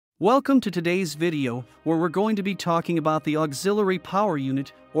Welcome to today's video, where we're going to be talking about the Auxiliary Power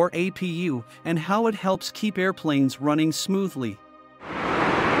Unit, or APU, and how it helps keep airplanes running smoothly.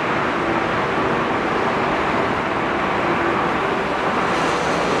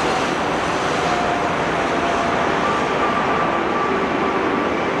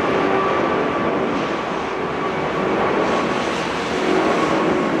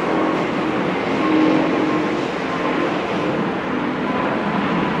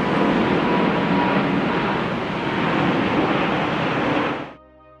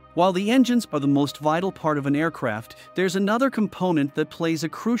 While the engines are the most vital part of an aircraft, there's another component that plays a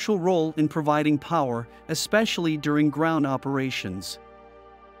crucial role in providing power, especially during ground operations.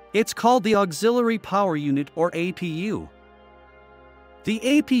 It's called the Auxiliary Power Unit, or APU. The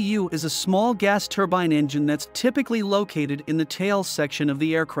APU is a small gas turbine engine that's typically located in the tail section of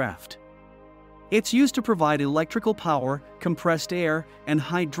the aircraft. It's used to provide electrical power, compressed air, and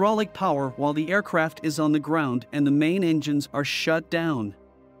hydraulic power while the aircraft is on the ground and the main engines are shut down.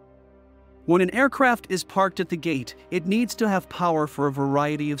 When an aircraft is parked at the gate, it needs to have power for a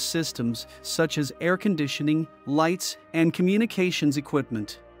variety of systems, such as air conditioning, lights, and communications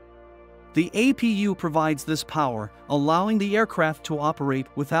equipment. The APU provides this power, allowing the aircraft to operate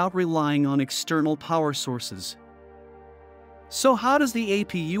without relying on external power sources. So how does the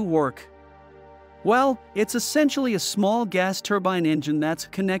APU work? Well, it's essentially a small gas turbine engine that's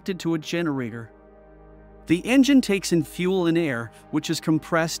connected to a generator. The engine takes in fuel and air, which is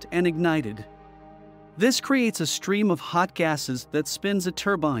compressed and ignited. This creates a stream of hot gases that spins a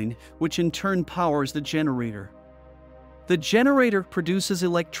turbine, which in turn powers the generator. The generator produces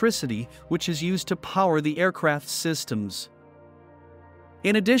electricity, which is used to power the aircraft's systems.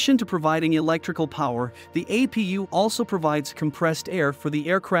 In addition to providing electrical power, the APU also provides compressed air for the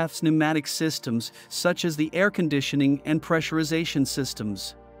aircraft's pneumatic systems, such as the air conditioning and pressurization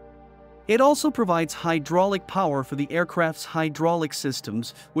systems. It also provides hydraulic power for the aircraft's hydraulic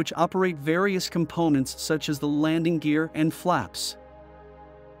systems, which operate various components such as the landing gear and flaps.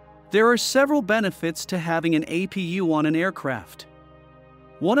 There are several benefits to having an APU on an aircraft.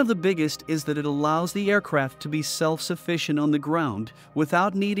 One of the biggest is that it allows the aircraft to be self-sufficient on the ground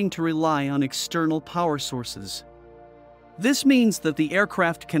without needing to rely on external power sources. This means that the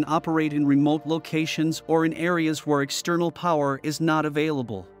aircraft can operate in remote locations or in areas where external power is not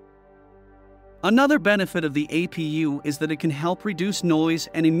available. Another benefit of the APU is that it can help reduce noise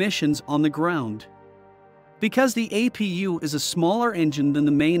and emissions on the ground. Because the APU is a smaller engine than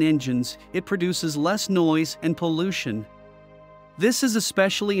the main engines, it produces less noise and pollution. This is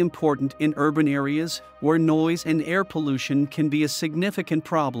especially important in urban areas where noise and air pollution can be a significant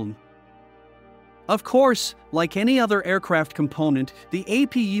problem. Of course, like any other aircraft component, the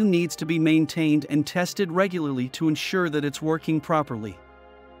APU needs to be maintained and tested regularly to ensure that it's working properly.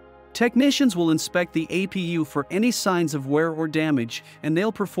 Technicians will inspect the APU for any signs of wear or damage, and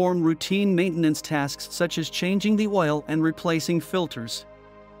they'll perform routine maintenance tasks such as changing the oil and replacing filters.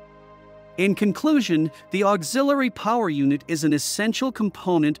 In conclusion, the Auxiliary Power Unit is an essential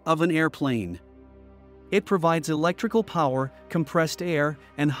component of an airplane. It provides electrical power, compressed air,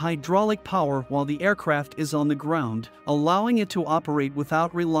 and hydraulic power while the aircraft is on the ground, allowing it to operate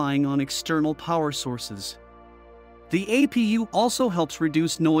without relying on external power sources. The APU also helps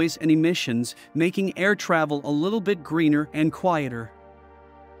reduce noise and emissions, making air travel a little bit greener and quieter.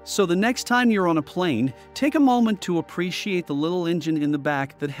 So the next time you're on a plane, take a moment to appreciate the little engine in the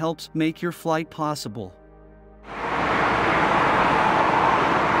back that helps make your flight possible.